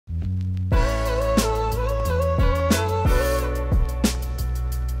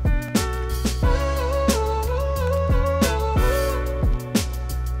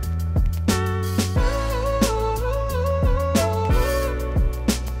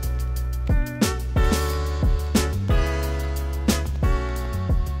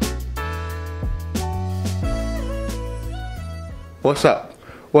What's up?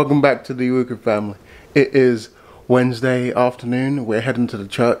 Welcome back to the Euchre family. It is Wednesday afternoon. We're heading to the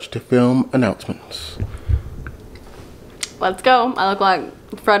church to film announcements. Let's go. I look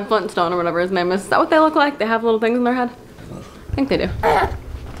like Fred Flintstone or whatever his name is. Is that what they look like? They have little things in their head? I think they do.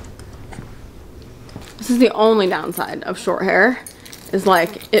 This is the only downside of short hair. Is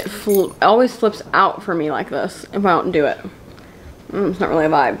like it always flips out for me like this if I don't do it. It's not really a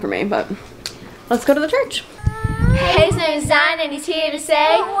vibe for me, but let's go to the church. Hey, his name is Zion and he's here to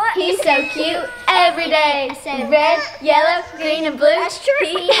say he's so cute every day. Say red, yellow, green, and blue. That's true.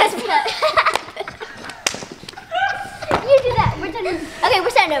 He has You do that. We're done. Okay, we're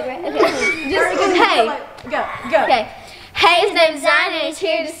starting over. Okay. Hey. Go. Okay. Hey, his name is Zion and he's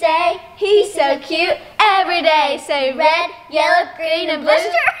here to say he's so cute every day. Say red, yellow, green, and blue.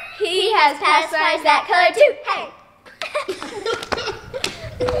 He has pacifiers that color too. Hey.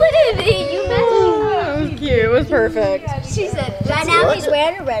 Look at me. You messed me. It was cute. It was perfect. She said, right now he's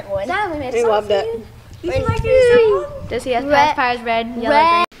wearing a red one. He loved it. Does he have pacifiers red,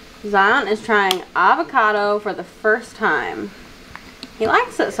 yellow, green? Zion is trying avocado for the first time. He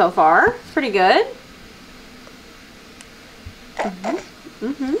likes it so far. It's pretty good.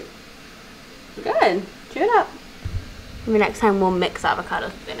 Good. Chew it up. Maybe next time we'll mix avocados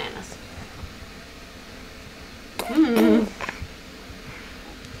with bananas.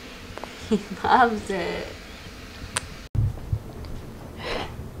 He loves it.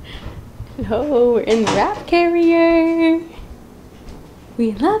 Oh, we're in the wrap carrier.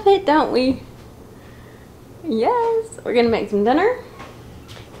 We love it, don't we? Yes. We're gonna make some dinner.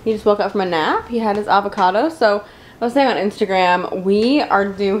 He just woke up from a nap. He had his avocado. So I was saying on Instagram, we are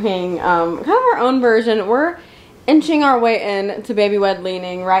doing kind of our own version. We're inching our way in to baby wed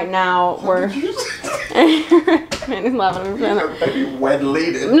leaning right now. We're man, he's laughing. Baby wed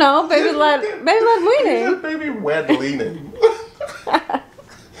leaning. No, baby led weaning. Baby wed leaning.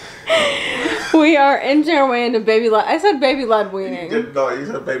 We are inching our way into baby led. I said baby led weaning. No, you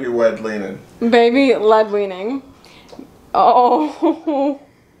said baby wed leaning. Baby led weaning. Oh.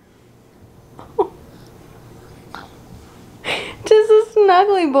 Just a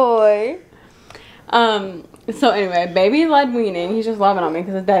snuggly boy. So anyway, baby led weaning. He's just loving on me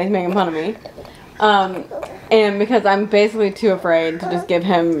because his daddy's making fun of me. And because I'm basically too afraid to just give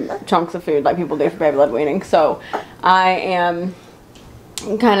him chunks of food like people do for baby led weaning. So I am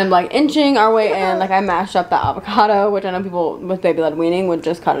kind of like inching our way in. Like I mashed up that avocado, which I know people with baby led weaning would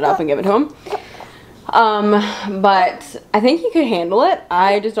just cut it up and give it to him. But I think he could handle it.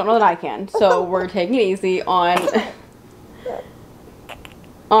 I just don't know that I can. So we're taking it easy on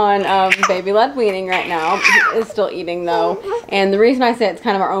baby led weaning right now. He is still eating though, and the reason I say it's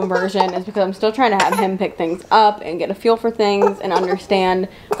kind of our own version is because I'm still trying to have him pick things up and get a feel for things and understand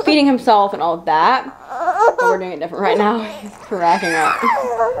feeding himself and all of that, but we're doing it different right now. He's cracking up.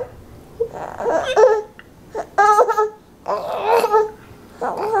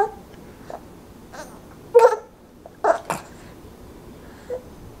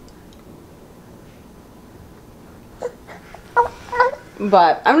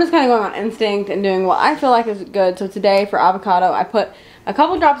 But I'm just kind of going on instinct and doing what I feel like is good. So today for avocado, I put a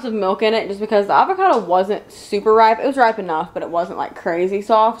couple drops of milk in it just because the avocado wasn't super ripe. It was ripe enough, but it wasn't like crazy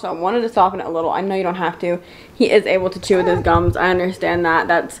soft. So I wanted to soften it a little. I know you don't have to. He is able to chew with his gums. I understand that.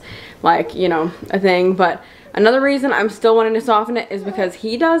 That's like, you know, a thing. But another reason I'm still wanting to soften it is because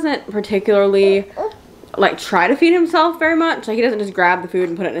he doesn't particularly like try to feed himself very much. Like he doesn't just grab the food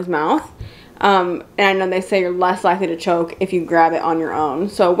and put it in his mouth. And I know they say you're less likely to choke if you grab it on your own.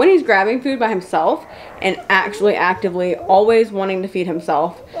 So when he's grabbing food by himself and actually actively always wanting to feed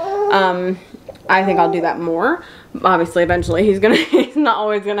himself, I think I'll do that more. Obviously, eventually he's not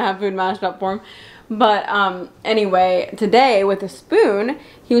always gonna have food mashed up for him. But anyway, today with a spoon,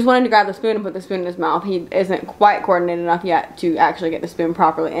 he was wanting to grab the spoon and put the spoon in his mouth. He isn't quite coordinated enough yet to actually get the spoon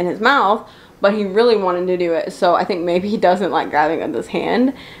properly in his mouth, but he really wanted to do it. So I think maybe he doesn't like grabbing with his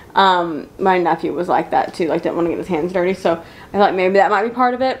hand. My nephew was like that too, like didn't want to get his hands dirty. So I thought maybe that might be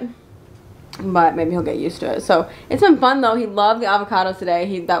part of it, but maybe he'll get used to it. So it's been fun though. He loved the avocado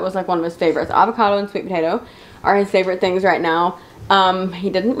today. That was like one of his favorites. Avocado and sweet potato are his favorite things right now. He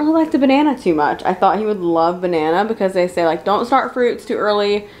didn't really like the banana too much. I thought he would love banana because they say like don't start fruits too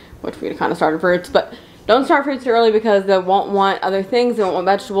early, which we kind of started fruits, but don't start fruits too early because they won't want other things. They won't want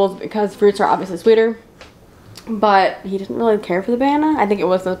vegetables because fruits are obviously sweeter. But he didn't really care for the banana. I think it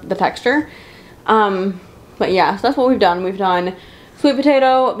was the texture. But yeah, so that's what we've done. We've done sweet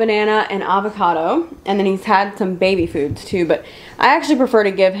potato, banana, and avocado. And then he's had some baby foods too, but I actually prefer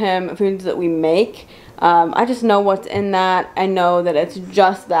to give him foods that we make. I just know what's in that. I know that it's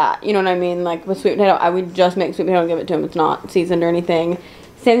just that. You know what I mean? Like with sweet potato, I would just make sweet potato and give it to him. It's not seasoned or anything.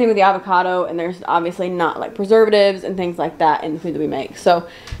 Same thing with the avocado, and there's obviously not like preservatives and things like that in the food that we make. So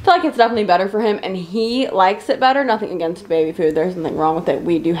I feel like it's definitely better for him, and he likes it better. Nothing against baby food. There's nothing wrong with it.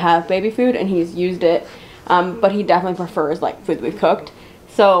 We do have baby food, and he's used it, but he definitely prefers like food that we've cooked.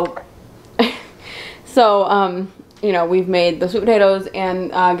 So, you know, we've made the sweet potatoes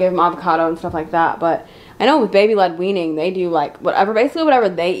and gave him avocado and stuff like that. But I know with baby-led weaning, they do like whatever, basically whatever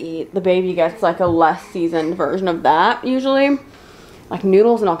they eat, the baby gets like a less seasoned version of that usually. Like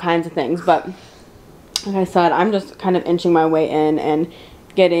noodles and all kinds of things. But like I said, I'm just kind of inching my way in and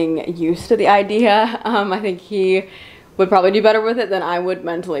getting used to the idea. I think he would probably do better with it than I would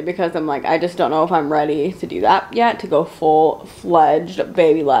mentally, because I'm like, I just don't know if I'm ready to do that yet, to go full-fledged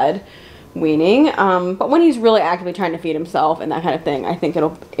baby-led weaning. But when he's really actively trying to feed himself and that kind of thing, I think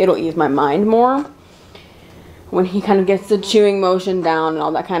it'll ease my mind more. When he kind of gets the chewing motion down and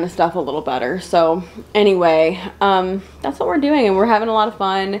all that kind of stuff a little better. So anyway, that's what we're doing, and we're having a lot of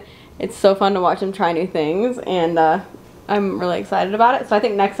fun. It's so fun to watch him try new things, and I'm really excited about it. So I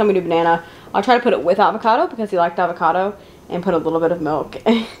think next time we do banana, I'll try to put it with avocado because he liked avocado, and put a little bit of milk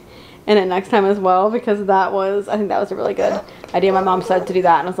in it next time as well, because I think that was a really good idea. My mom said to do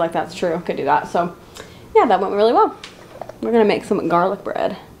that, and I was like, that's true, could do that. So yeah, that went really well. We're gonna make some garlic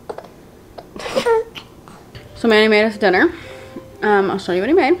bread. So Manny made us dinner. I'll show you what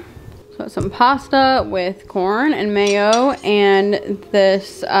he made. So it's some pasta with corn and mayo, and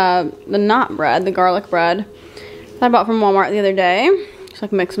this, the knot bread, the garlic bread that I bought from Walmart the other day. So I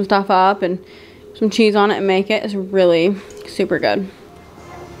can mix some stuff up and some cheese on it and make it. It's really super good.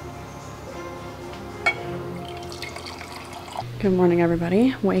 Good morning,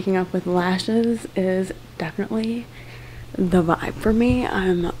 everybody. Waking up with lashes is definitely the vibe for me.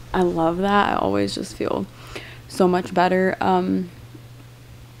 I love that. I always just feel so much better. My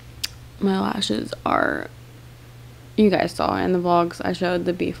lashes are, you guys saw in the vlogs, I showed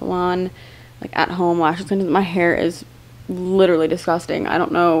the Beefalon like at home lashes. My hair is literally disgusting. I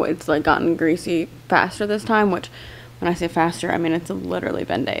don't know, it's like gotten greasy faster this time, which when I say faster, I mean it's literally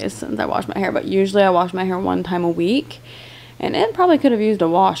been days since I washed my hair, but usually I wash my hair 1 time a week, and it probably could have used a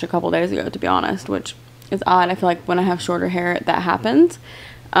wash a couple days ago, to be honest, which is odd. I feel like when I have shorter hair that happens.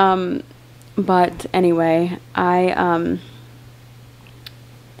 But anyway, I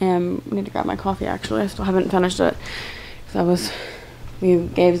need to grab my coffee actually. I still haven't finished it, because we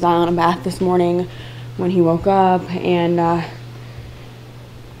gave Zion a bath this morning when he woke up, and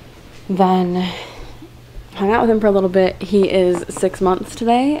then hung out with him for a little bit. He is 6 months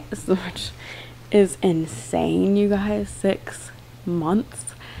today, which is insane, you guys. 6 months.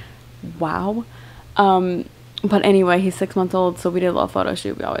 Wow. But anyway, he's 6 months old, so we did a little photo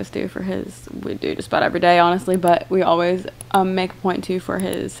shoot. We always do for his, we do just about every day, honestly, but we always make a point to for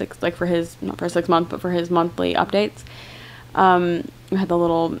his not for 6 months, but for his monthly updates. We had the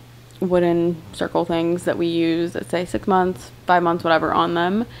little wooden circle things that we use that say 6 months, 5 months, whatever on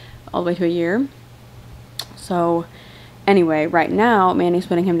them, all the way to a year. So anyway, right now, Manny's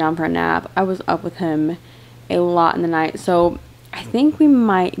putting him down for a nap. I was up with him a lot in the night, so I think we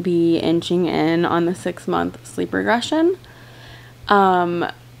might be inching in on the 6 month sleep regression,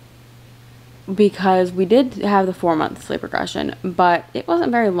 because we did have the 4 month sleep regression, but it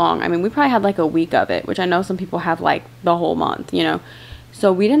wasn't very long. I mean, we probably had like a week of it, which I know some people have like the whole month, you know,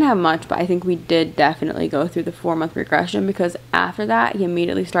 so we didn't have much, but I think we did definitely go through the 4 month regression, because after that he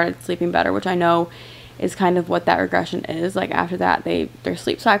immediately started sleeping better, which I know is kind of what that regression is. Like after that, their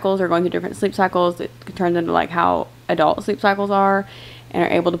sleep cycles are going through different sleep cycles. It turns into like how adult sleep cycles are, and are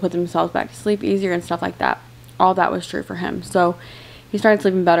able to put themselves back to sleep easier and stuff like that. All that was true for him. So he started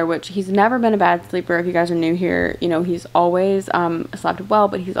sleeping better, which he's never been a bad sleeper. If you guys are new here, you know, he's always slept well,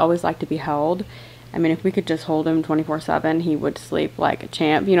 but he's always liked to be held. I mean, if we could just hold him 24/7, he would sleep like a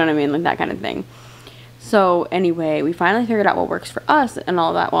champ, you know what I mean, like that kind of thing. So anyway, we finally figured out what works for us and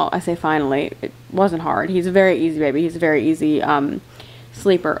all that. Well, I say finally, it wasn't hard. He's a very easy baby. He's a very easy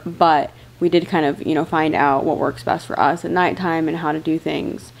sleeper, but we did kind of, you know, find out what works best for us at nighttime and how to do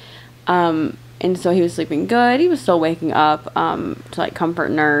things. And so he was sleeping good. He was still waking up to like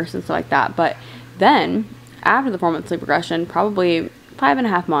comfort nurse and stuff like that. But then after the 4 month sleep regression, probably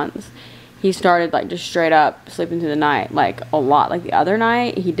 5.5 months, he started like just straight up sleeping through the night, like a lot. Like the other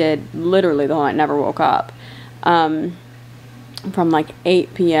night, he did literally the whole night, never woke up, from like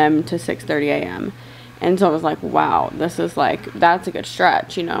 8 p.m. to 6:30 a.m. And so I was like, wow, this is like, that's a good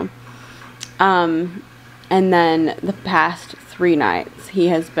stretch, you know. And then the past 3 nights. He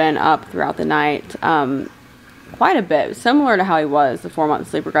has been up throughout the night quite a bit, similar to how he was the 4-month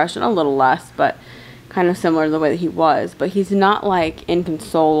sleep regression, a little less, but kind of similar to the way that he was. But he's not like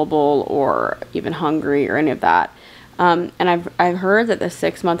inconsolable or even hungry or any of that. And I've heard that the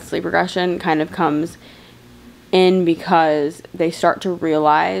 6-month sleep regression kind of comes in because they start to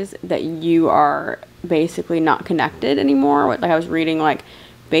realize that you are basically not connected anymore. Like I was reading, like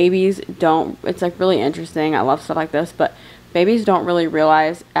babies don't, it's like really interesting. I love stuff like this, but babies don't really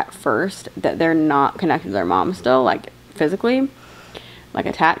realize at first that they're not connected to their mom still, like physically, like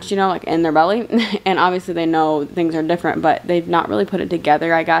attached, you know, like in their belly. And obviously they know things are different, but they've not really put it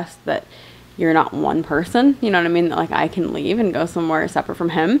together, I guess, that you're not one person, you know what I mean? That like I can leave and go somewhere separate from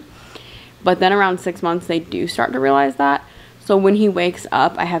him. But then around 6 months, they do start to realize that. So when he wakes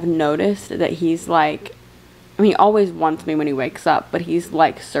up, I have noticed that he's like, I mean, he always wants me when he wakes up, but he's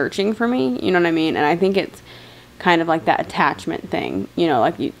like searching for me, you know what I mean? And I think it's kind of like that attachment thing, you know,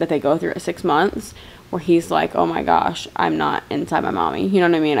 like that they go through at 6 months, where he's like, oh my gosh, I'm not inside my mommy, you know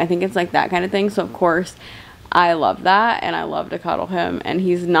what I mean? I think it's like that kind of thing. So of course, I love that, and I love to cuddle him, and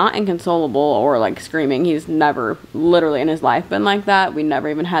he's not inconsolable or like screaming. He's never literally in his life been like that. We never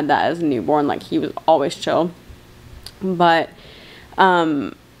even had that as a newborn. Like he was always chill, but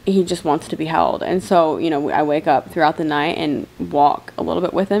he just wants to be held. And so, you know, I wake up throughout the night and walk a little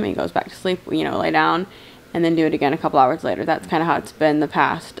bit with him. He goes back to sleep, you know, lay down, and then do it again a couple hours later. That's kind of how it's been the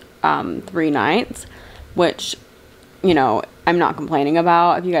past 3 nights, which, you know, I'm not complaining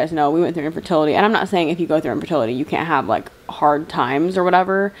about. If you guys know, we went through infertility, and I'm not saying if you go through infertility you can't have like hard times or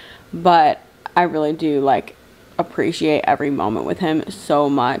whatever, but I really do like appreciate every moment with him so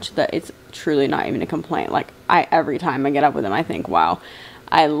much that it's truly not even a complaint. Like every time I get up with him, I think, wow,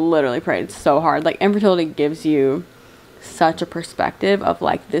 I literally prayed so hard. Like infertility gives you such a perspective of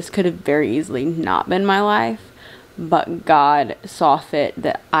like, this could have very easily not been my life, but God saw fit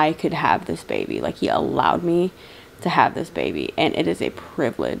that I could have this baby. Like he allowed me to have this baby, and it is a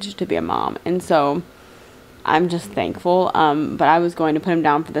privilege to be a mom. And so I'm just thankful. But I was going to put him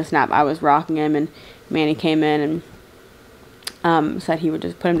down for this nap. I was rocking him, and Manny came in and said he would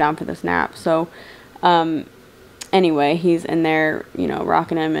just put him down for this nap. So anyway, he's in there, you know,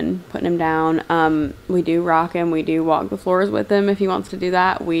 rocking him and putting him down. We do rock him, we do walk the floors with him if he wants to do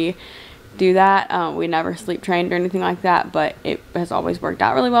that. We do that. We never sleep trained or anything like that, but it has always worked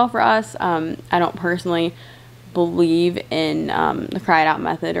out really well for us. I don't personally believe in the cry it out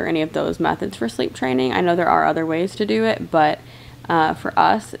method or any of those methods for sleep training. I know there are other ways to do it, but for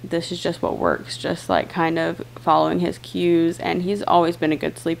us, this is just what works, just like kind of following his cues. And he's always been a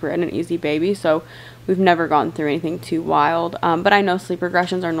good sleeper and an easy baby, so we've never gone through anything too wild. But I know sleep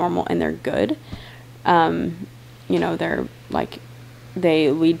regressions are normal and they're good. You know, they're like,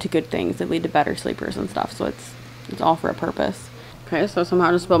 they lead to good things. They lead to better sleepers and stuff, so it's all for a purpose. Okay, so somehow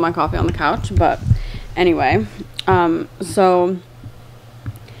I just spilled my coffee on the couch, but anyway, so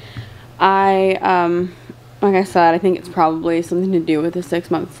like I said, I think it's probably something to do with the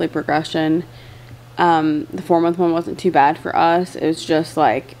 6-month sleep regression. The 4-month one wasn't too bad for us. It was just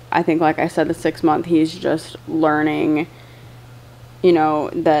like, I think, like I said, the 6-month, he's just learning, you know,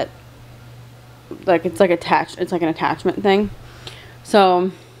 that like it's like an attachment thing.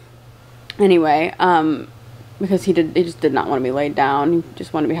 So anyway, because he just did not want to be laid down. He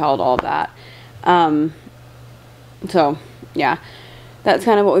just wanted to be held, all of that. So yeah, that's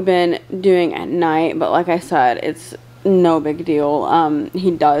kind of what we've been doing at night. But like I said, it's no big deal.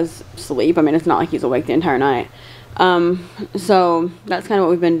 He does sleep. I mean, it's not like he's awake the entire night. So that's kind of what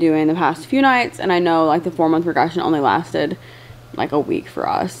we've been doing the past few nights. And I know like the 4-month regression only lasted like a week for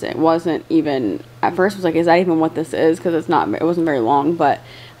us. It wasn't even, at first I was like, is that even what this is? Because it wasn't very long, but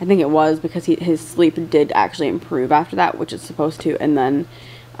I think it was, because his sleep did actually improve after that, which it's supposed to. And then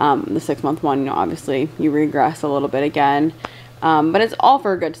the 6-month one, you know, obviously you regress a little bit again. But it's all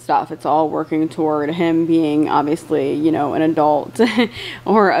for good stuff. It's all working toward him being, obviously, you know, an adult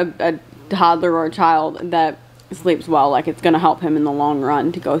or a toddler or a child that sleeps well. Like, it's going to help him in the long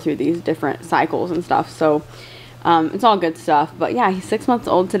run to go through these different cycles and stuff. So it's all good stuff. But yeah, he's 6 months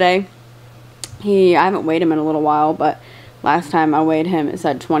old today. I haven't weighed him in a little while, but last time I weighed him, it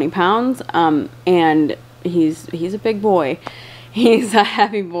said 20 pounds. And he's a big boy. He's a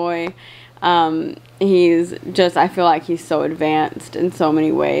heavy boy. He's just, I feel like he's so advanced in so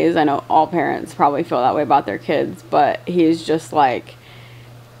many ways. I know all parents probably feel that way about their kids, but he's just like,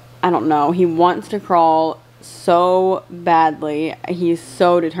 I don't know, he wants to crawl so badly. He's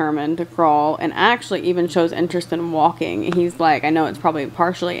so determined to crawl, and actually even shows interest in walking. He's like, I know it's probably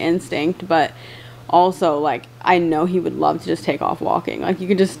partially instinct, but also like, I know he would love to just take off walking. Like, you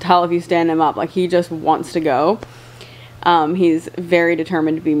could just tell if you stand him up, like he just wants to go. He's very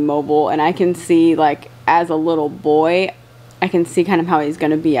determined to be mobile, and I can see, like, as a little boy, I can see kind of how he's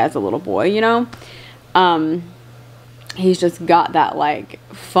going to be as a little boy, you know? He's just got that, like,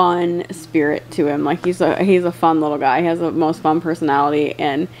 fun spirit to him. Like, he's a fun little guy. He has the most fun personality,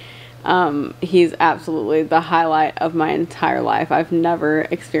 and he's absolutely the highlight of my entire life. I've never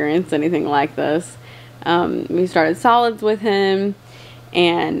experienced anything like this. We started solids with him,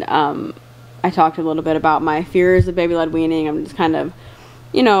 and I talked a little bit about my fears of baby-led weaning. I'm just kind of,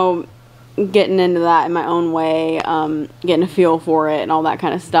 you know, getting into that in my own way, getting a feel for it and all that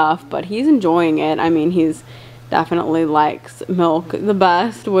kind of stuff. But he's enjoying it. I mean, he's definitely likes milk the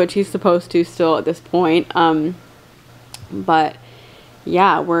best, which he's supposed to still at this point. But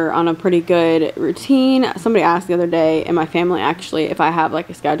yeah, we're on a pretty good routine. Somebody asked the other day in my family, actually, if I have like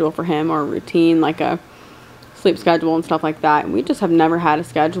a schedule for him or a routine, like a sleep schedule and stuff like that. And we just have never had a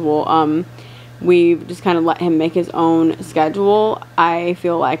schedule. We've just kind of let him make his own schedule. I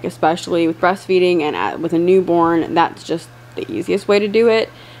feel like, especially with breastfeeding and with a newborn, that's just the easiest way to do it.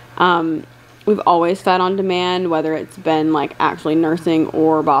 We've always fed on demand, whether it's been like actually nursing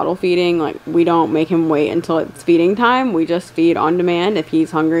or bottle feeding. Like, we don't make him wait until it's feeding time. We just feed on demand. If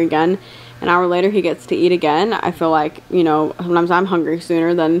he's hungry again, an hour later he gets to eat again. I feel like, you know, sometimes I'm hungry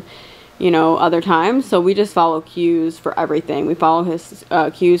sooner than, you know, other times. So we just follow cues for everything. We follow his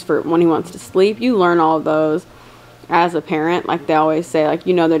cues for when he wants to sleep. You learn all of those as a parent. Like they always say, like,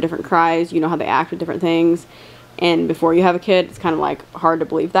 you know, their different cries, you know how they act with different things. And before you have a kid, it's kind of like hard to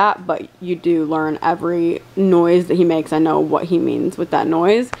believe that, but you do learn every noise that he makes. I know what he means with that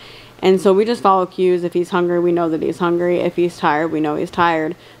noise. And so we just follow cues. If he's hungry, we know that he's hungry. If he's tired, we know he's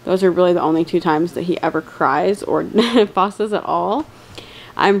tired. Those are really the only 2 times that he ever cries or fusses at all.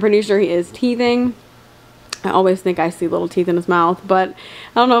 I'm pretty sure he is teething. I always think I see little teeth in his mouth, but I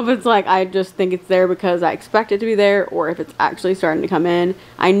don't know if it's like I just think it's there because I expect it to be there, or if it's actually starting to come in.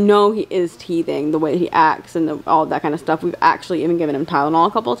 I know he is teething, the way he acts and all that kind of stuff. We've actually even given him Tylenol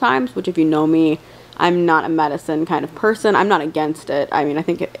a couple of times, which, if you know me, I'm not a medicine kind of person. I'm not against it. I mean, I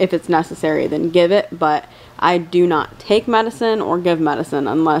think if it's necessary, then give it, but I do not take medicine or give medicine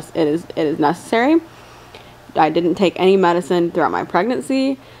unless it is necessary. I didn't take any medicine throughout my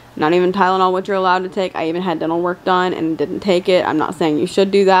pregnancy. Not even Tylenol, which you're allowed to take. I even had dental work done and didn't take it. I'm not saying you should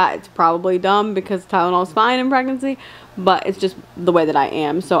do that. It's probably dumb because Tylenol is fine in pregnancy, but it's just the way that I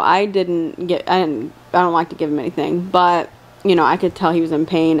am. So I don't like to give him anything, but you know, I could tell he was in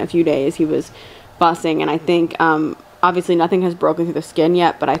pain a few days. He was fussing, and I think obviously nothing has broken through the skin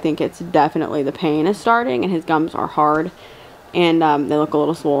yet, but I think it's definitely the pain is starting, and his gums are hard and they look a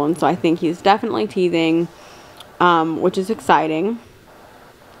little swollen. So I think he's definitely teething, which is exciting,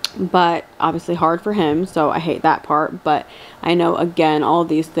 but obviously hard for him, so I hate that part. But I know, again, all of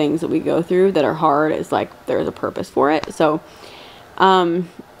these things that we go through that are hard is like there's a purpose for it. So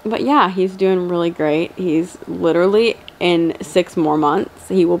but yeah, he's doing really great. He's literally in 6 more months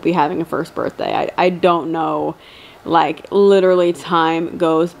he will be having a first birthday. I don't know, like, literally time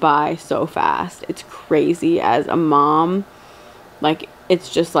goes by so fast. It's crazy. As a mom, like,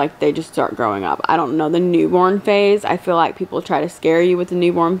 it's just like they just start growing up. I don't know, the newborn phase, I feel like people try to scare you with the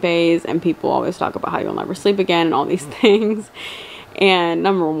newborn phase, and people always talk about how you'll never sleep again and all these things. And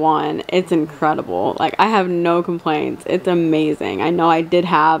number one, it's incredible. Like, I have no complaints. It's amazing. I know I did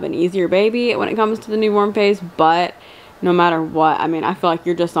have an easier baby when it comes to the newborn phase, but no matter what, I mean, I feel like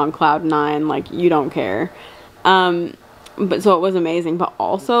you're just on cloud 9, like, you don't care. But so it was amazing, but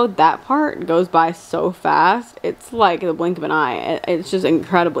also that part goes by so fast. It's like the blink of an eye. It's just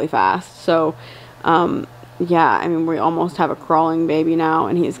incredibly fast. So yeah, I mean, we almost have a crawling baby now,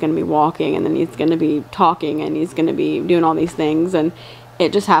 and he's going to be walking, and then he's going to be talking, and he's going to be doing all these things, and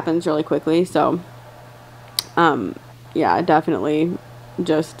it just happens really quickly. So yeah, definitely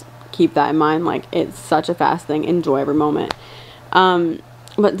just keep that in mind. Like, it's such a fast thing. Enjoy every moment.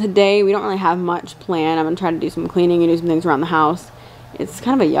 But today we don't really have much planned. I'm going to try to do some cleaning and do some things around the house. It's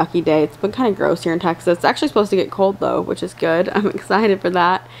kind of a yucky day. It's been kind of gross here in Texas. It's actually supposed to get cold though, which is good. I'm excited for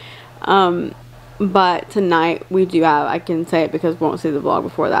that. But tonight we do have, I can say it because we won't see the vlog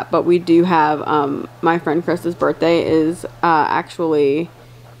before that, but we do have, my friend Chris's birthday is actually,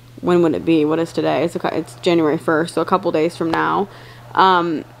 when would it be? What is today? It's January 1st, so a couple days from now.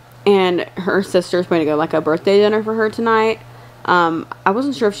 And her sister's going to go like a birthday dinner for her tonight. I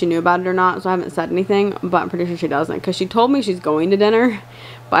wasn't sure if she knew about it or not, so I haven't said anything, but I'm pretty sure she doesn't, because she told me she's going to dinner,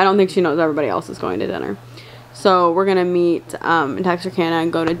 but I don't think she knows everybody else is going to dinner. So we're gonna meet in Texarkana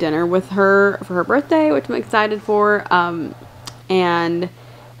and go to dinner with her for her birthday, which I'm excited for, and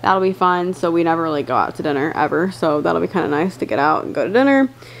that'll be fun. So we never really go out to dinner ever, so that'll be kind of nice to get out and go to dinner.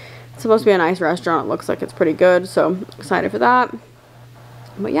 It's supposed to be a nice restaurant. It looks like it's pretty good, so excited for that.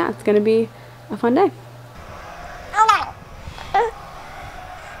 But yeah, it's gonna be a fun day.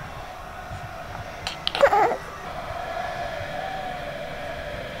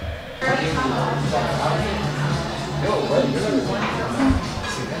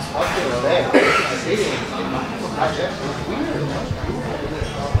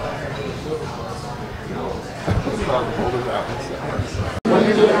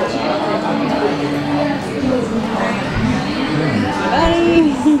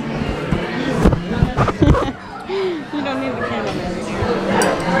 You don't need the camera.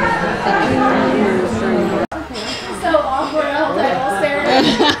 So awkward all the time, staring.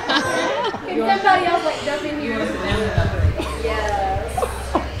 Can somebody else like jump in here? Yes.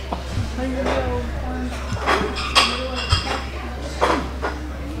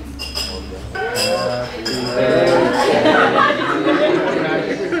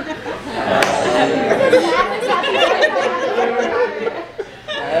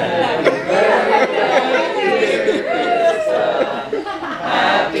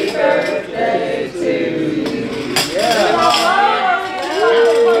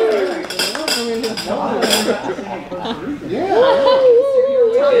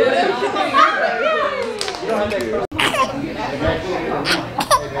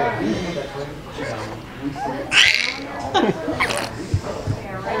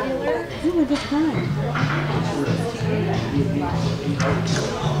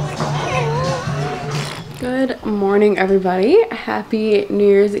 Good morning, everybody. Happy New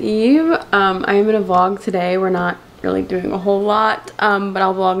Year's Eve. I am in a vlog today. We're not really doing a whole lot, but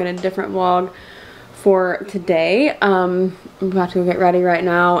I'll vlog in a different vlog for today. I'm about to go get ready right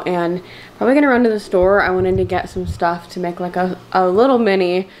now and probably gonna run to the store. I wanted to get some stuff to make like a little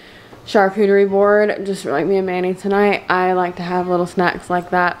mini charcuterie board, just for like me and Manny tonight. I like to have little snacks like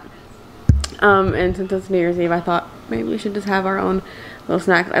that. And since it's New Year's Eve, I thought maybe we should just have our own little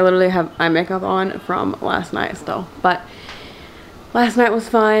snacks. I literally have eye makeup on from last night still, but last night was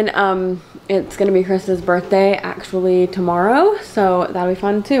fun. It's gonna be Krista's birthday actually tomorrow, so that'll be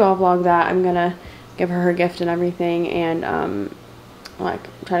fun too. I'll vlog that. I'm gonna give her her gift and everything, and like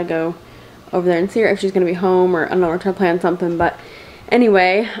try to go over there and see her if she's gonna be home, or I don't know, we're trying to plan something. But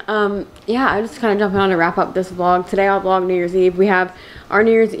anyway, yeah, I'm just kind of jumping on to wrap up this vlog. Today I'll vlog New Year's Eve. We have our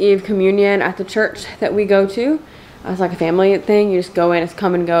New Year's Eve communion at the church that we go to. It's like a family thing. You just go in, it's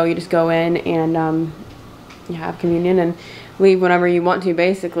come and go. You just go in and you have communion and leave whenever you want to,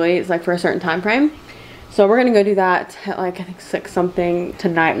 basically. It's like for a certain time frame. So we're gonna go do that at like, I think 6 something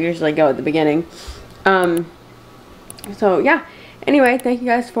tonight. We usually go at the beginning. So yeah, anyway, thank you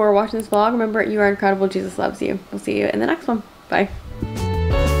guys for watching this vlog. Remember, you are incredible. Jesus loves you. We'll see you in the next one. Bye.